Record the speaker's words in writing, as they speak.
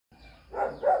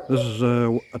This is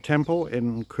a temple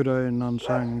in Kudo,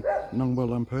 Nonsang,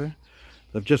 Nongbualumphu.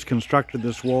 They've just constructed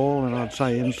this wall, and I'd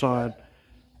say inside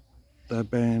they've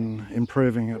been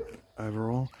improving it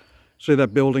overall. See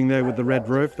that building there with the red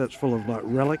roof? That's full of like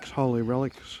relics, holy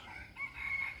relics.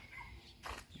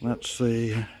 That's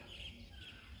the...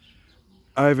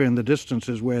 Over in the distance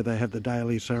is where they have the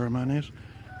daily ceremonies,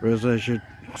 whereas there's your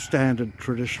standard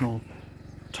traditional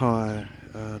Thai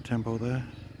temple there,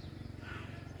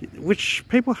 which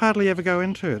people hardly ever go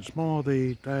into. It's more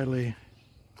the daily,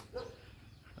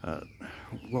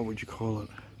 what would you call it,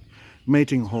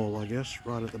 meeting hall, I guess,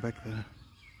 right at the back there.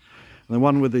 And the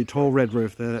one with the tall red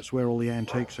roof there, that's where all the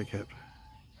antiques are kept.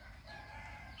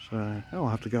 So I'll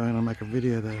have to go in and make a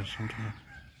video there sometime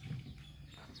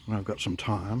when I've got some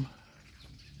time.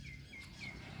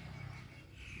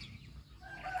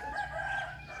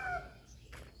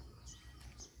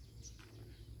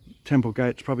 Temple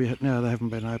gates probably, no, they haven't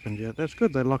been opened yet. That's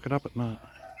good, they lock it up at night.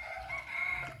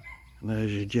 And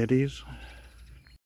there's your jetties.